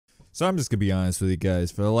So I'm just gonna be honest with you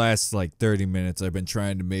guys. For the last like 30 minutes, I've been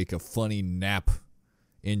trying to make a funny nap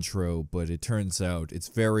intro, but it turns out it's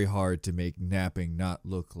very hard to make napping not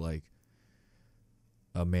look like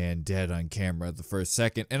a man dead on camera at the first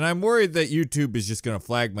second. And I'm worried that YouTube is just gonna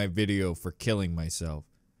flag my video for killing myself.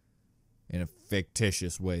 In a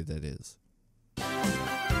fictitious way, that is.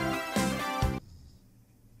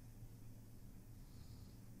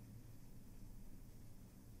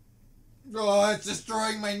 Oh, it's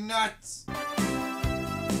destroying my nuts!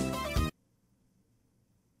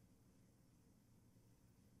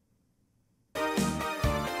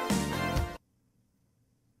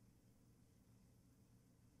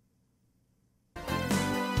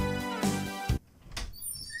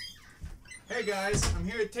 Hey guys, I'm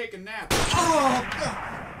here to take a nap. Oh,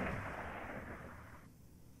 God.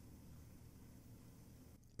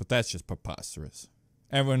 But that's just preposterous.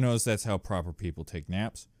 Everyone knows that's how proper people take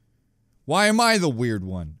naps. Why am I the weird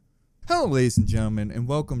one? Hello ladies and gentlemen, and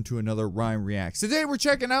welcome to another Ryan Reacts. Today we're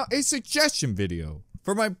checking out a suggestion video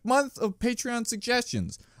for my month of Patreon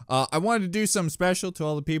suggestions. I wanted to do something special to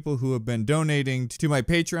all the people who have been donating to my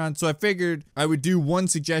Patreon, so I figured I would do one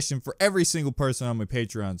suggestion for every single person on my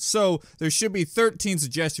Patreon. So there should be 13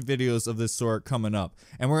 suggestion videos of this sort coming up.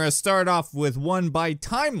 And we're going to start off with one by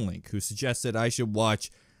TimeLink, who suggested I should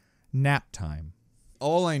watch Naptime.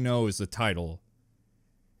 All I know is the title,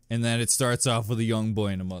 and then it starts off with a young boy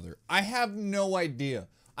and a mother. I have no idea.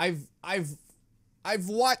 I've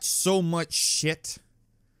watched so much shit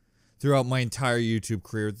throughout my entire YouTube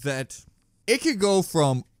career that it could go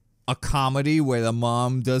from a comedy where the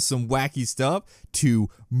mom does some wacky stuff to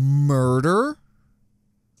murder.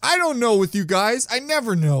 I don't know with you guys. I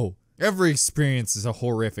never know. Every experience is a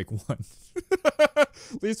horrific one. At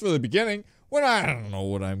least for the beginning, when I don't know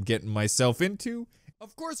what I'm getting myself into.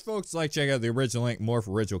 Of course, folks, like check out the original link, more for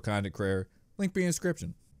original content creator. Link be in the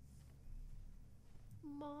description.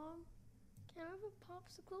 Mom, can I have a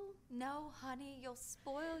popsicle? No, honey, you'll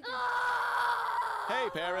spoil your... Hey,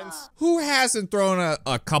 parents. Who hasn't thrown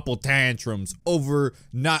a couple tantrums over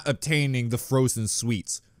not obtaining the frozen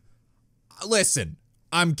sweets? Listen,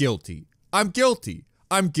 I'm guilty. I'm guilty.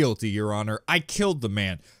 I'm guilty, Your Honor. I killed the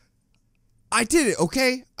man. I did it,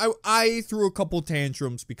 okay? I threw a couple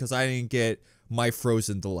tantrums because I didn't get my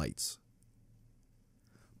frozen delights.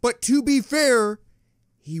 But to be fair,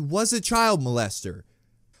 he was a child molester.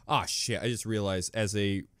 Ah, shit, I just realized as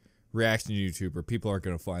a reaction YouTuber, people aren't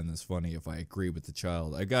going to find this funny if I agree with the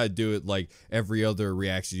child. I gotta do it like every other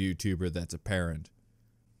reaction YouTuber that's a parent.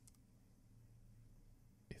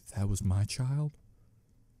 If that was my child,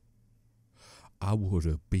 I would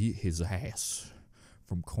have beat his ass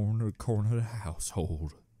from corner to corner of the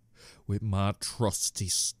household with my trusty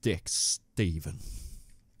stick, Steven.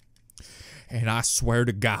 And I swear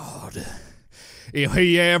to God, if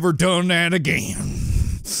he ever done that again,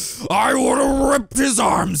 I would have ripped his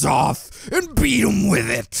arms off and beat him with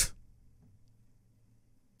it.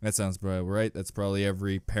 That sounds probably right. That's probably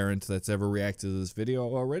every parent that's ever reacted to this video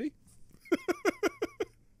already.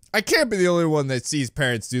 I can't be the only one that sees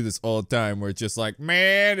parents do this all the time, where it's just like,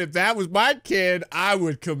 man, if that was my kid, I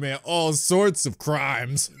would commit all sorts of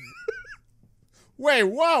crimes. Wait,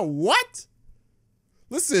 whoa, what?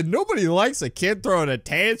 Listen, nobody likes a kid throwing a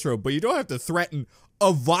tantrum, but you don't have to threaten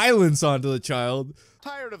a violence onto the child.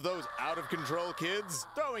 Tired of those out-of-control kids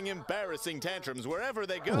throwing embarrassing tantrums wherever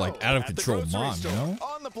they go? Like out-of-control mom, you know?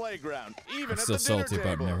 On the playground, even I'm at still the dinner salty about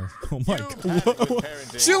table. never. Oh my You've God. had good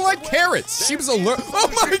parenting. She didn't like carrots. She was alert.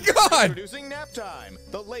 Oh my God. Introducing Naptime,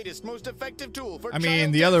 the latest, most effective tool for I mean,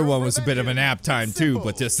 child the other tantrum one was a bit of a prevention. nap time It's too, simple.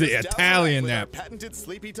 but just the Just douse Italian with our nap. patented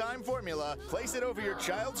sleepy time formula. Place it over your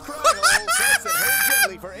child's cry hole, press and hold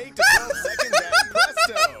gently for 8 to 12 seconds, and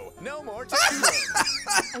presto! No more tantrums.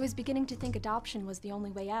 I was beginning to think adoption was the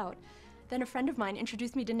only way out. Then a friend of mine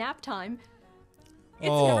introduced me to Naptime. It's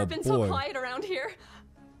never been so quiet around here.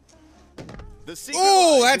 The secret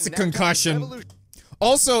Oh, lies that's a in Naptime's concussion. evolution.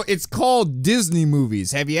 Also, it's called Disney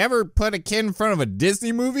movies. Have you ever put a kid in front of a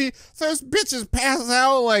Disney movie? Those bitches pass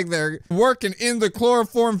out like they're working in the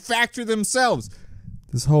chloroform factory themselves.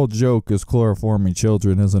 This whole joke is chloroforming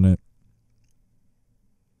children, isn't it?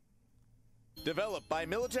 Developed by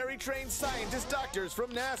military-trained scientist doctors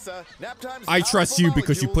from NASA, Naptime's I trust powerful you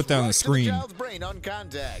because you put that on the molecules screen. rush to the child's brain on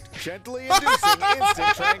contact, gently inducing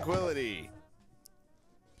instant tranquility.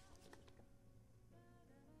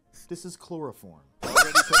 This is chloroform.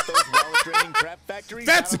 Already put those wallet-draining crap factories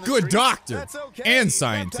That's out a on the good street? doctor That's okay. and Naptime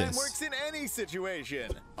scientist. works in any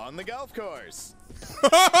situation. On the golf course. An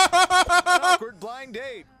awkward blind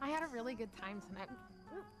date. I had a really good time tonight.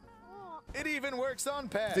 It even works on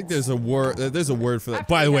pets. I think there's a word for that.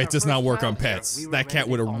 By the way, it does not work on pets. That cat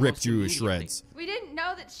would have ripped you to shreds. We didn't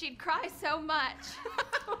know that she'd cry so much.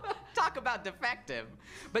 Talk about defective.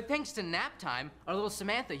 But thanks to Naptime, our little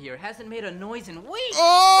Samantha here hasn't made a noise in weeks.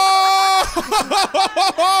 Oh,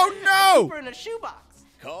 no! Keep her in a shoebox.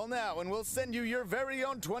 Call now and we'll send you your very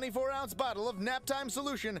own 24-ounce bottle of Naptime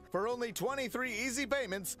solution for only 23 easy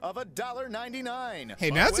payments of $1.99.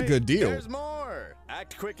 Hey, that's a good deal. There's more.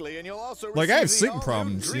 Act quickly and you'll also receive Like, I have the sleeping all-new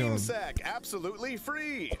problems, you Dream know. Sack absolutely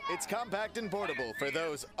free. It's compact and portable for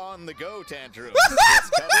those on-the-go tantrums.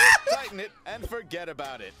 Just cover it, tighten it, and forget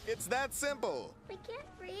about it. It's that simple. We can't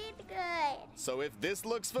breathe good. So if this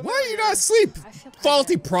looks familiar... Why are you not asleep?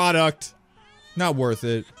 Faulty product. Not worth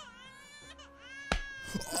it.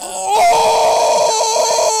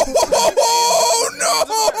 Oh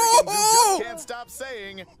no! Can't stop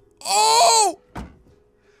saying. Oh!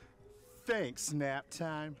 Thanks,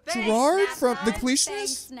 Naptime. Gerard from the Thanks,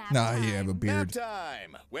 completionist? Naptime. Nah, you have a beard.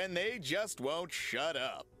 Naptime, when they just won't shut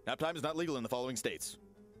up. Naptime is not legal in the following states.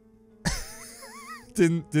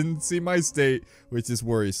 Didn't see my state, which is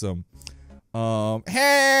worrisome.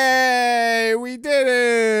 Hey, we did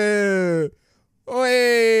it!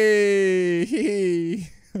 Oi!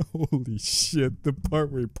 Holy shit, the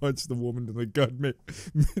part where he punched the woman in the gut, man.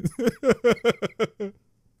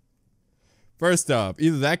 First off,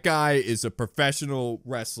 either that guy is a professional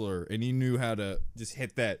wrestler and he knew how to just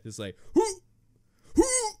hit that, just like, hoo, hoo,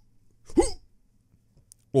 hoo.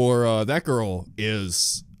 Or that girl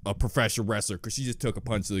is a professional wrestler because she just took a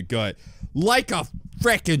punch to the gut like a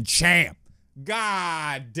freaking champ.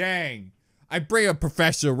 God dang. I bring up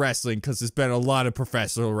professional wrestling because there's been a lot of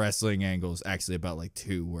professional wrestling angles, actually about like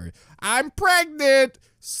 2, where I'm pregnant,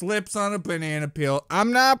 slips on a banana peel.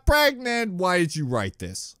 I'm not pregnant. Why did you write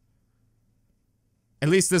this? At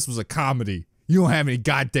least this was a comedy. You don't have any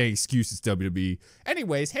goddamn excuses, WWE.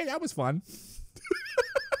 Anyways, hey, that was fun.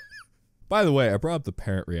 By the way, I brought up the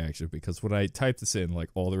parent reaction because when I typed this in, like,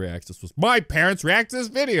 all the reactions was, my parents react to this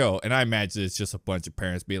video. And I imagine it's just a bunch of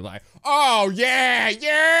parents being like, oh, yeah,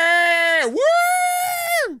 yeah,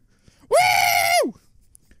 woo, woo,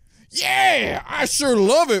 yeah, I sure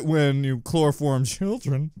love it when you chloroform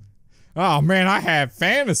children. Oh, man, I have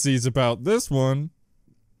fantasies about this one.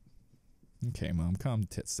 Okay, Mom, calm the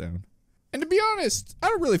tits down. And to be honest, I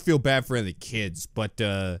don't really feel bad for any kids, but,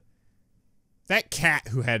 that cat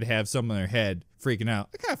who had to have something on their head freaking out,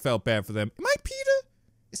 I kind of felt bad for them. Am I PETA?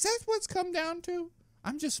 Is that what's come down to?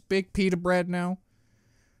 I'm just big PETA bread now?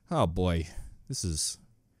 Oh boy, this is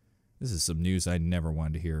some news I never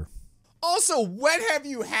wanted to hear. Also, when have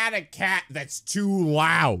you had a cat that's too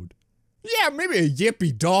loud? Yeah, maybe a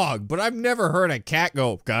yippy dog, but I've never heard a cat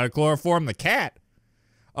go, gotta chloroform the cat.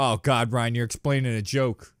 Oh God, Ryan, you're explaining a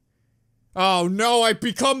joke. Oh no, I've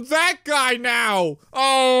become that guy now!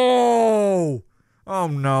 Oh! Oh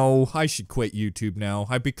no, I should quit YouTube now.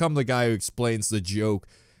 I've become the guy who explains the joke,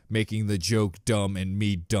 making the joke dumb and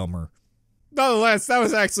me dumber. Nonetheless, that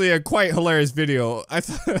was actually a quite hilarious video. I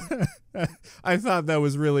thought that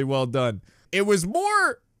was really well done. It was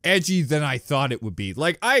more edgy than I thought it would be.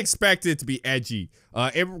 Like, I expected it to be edgy.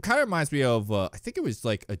 It kind of reminds me of, I think it was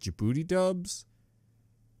like a Djibouti Dubs.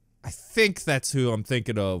 I think that's who I'm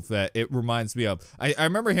thinking of that it reminds me of. I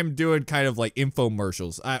remember him doing kind of like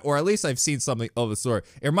infomercials, or at least I've seen something of the sort.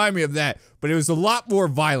 It reminded me of that, but it was a lot more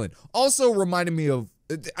violent. Also reminded me of,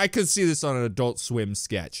 I could see this on an Adult Swim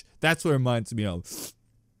sketch. That's what it reminds me of.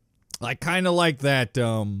 Like, kind of like that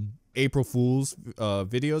April Fool's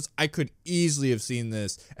videos. I could easily have seen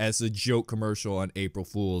this as a joke commercial on April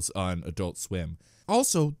Fool's on Adult Swim.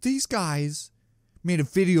 Also, these guys made a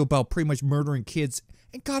video about pretty much murdering kids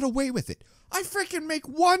and got away with it. I freaking make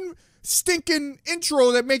one stinking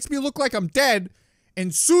intro that makes me look like I'm dead,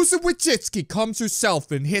 and Susan Wojcicki comes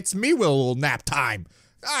herself and hits me with a little nap time.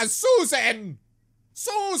 Ah, Susan!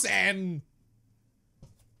 Susan!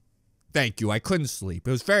 Thank you, I couldn't sleep.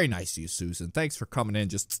 It was very nice of you, Susan. Thanks for coming in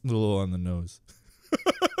just a little on the nose.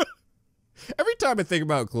 Every time I think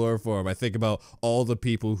about chloroform, I think about all the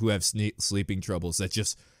people who have sleeping troubles that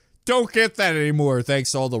just don't get that anymore,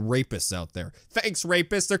 thanks to all the rapists out there. Thanks,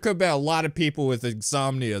 rapists. There could be a lot of people with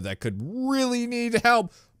insomnia that could really need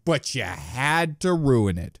help, but you had to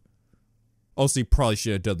ruin it. Also, you probably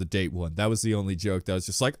should have done the date one. That was the only joke that was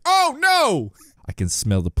just like, oh no! I can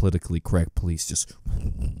smell the politically correct police just,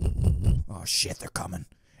 oh shit, they're coming.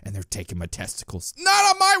 And they're taking my testicles.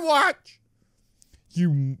 Not on my watch!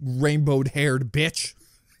 You rainbowed-haired bitch.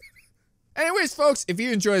 Anyways, folks, if you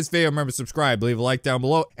enjoyed this video, remember to subscribe, leave a like down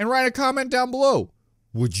below, and write a comment down below.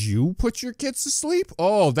 Would you put your kids to sleep?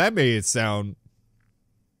 Oh, that made it sound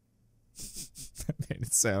made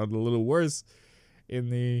it sound a little worse in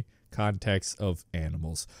the context of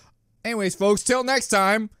animals. Anyways, folks, till next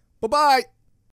time, bye-bye.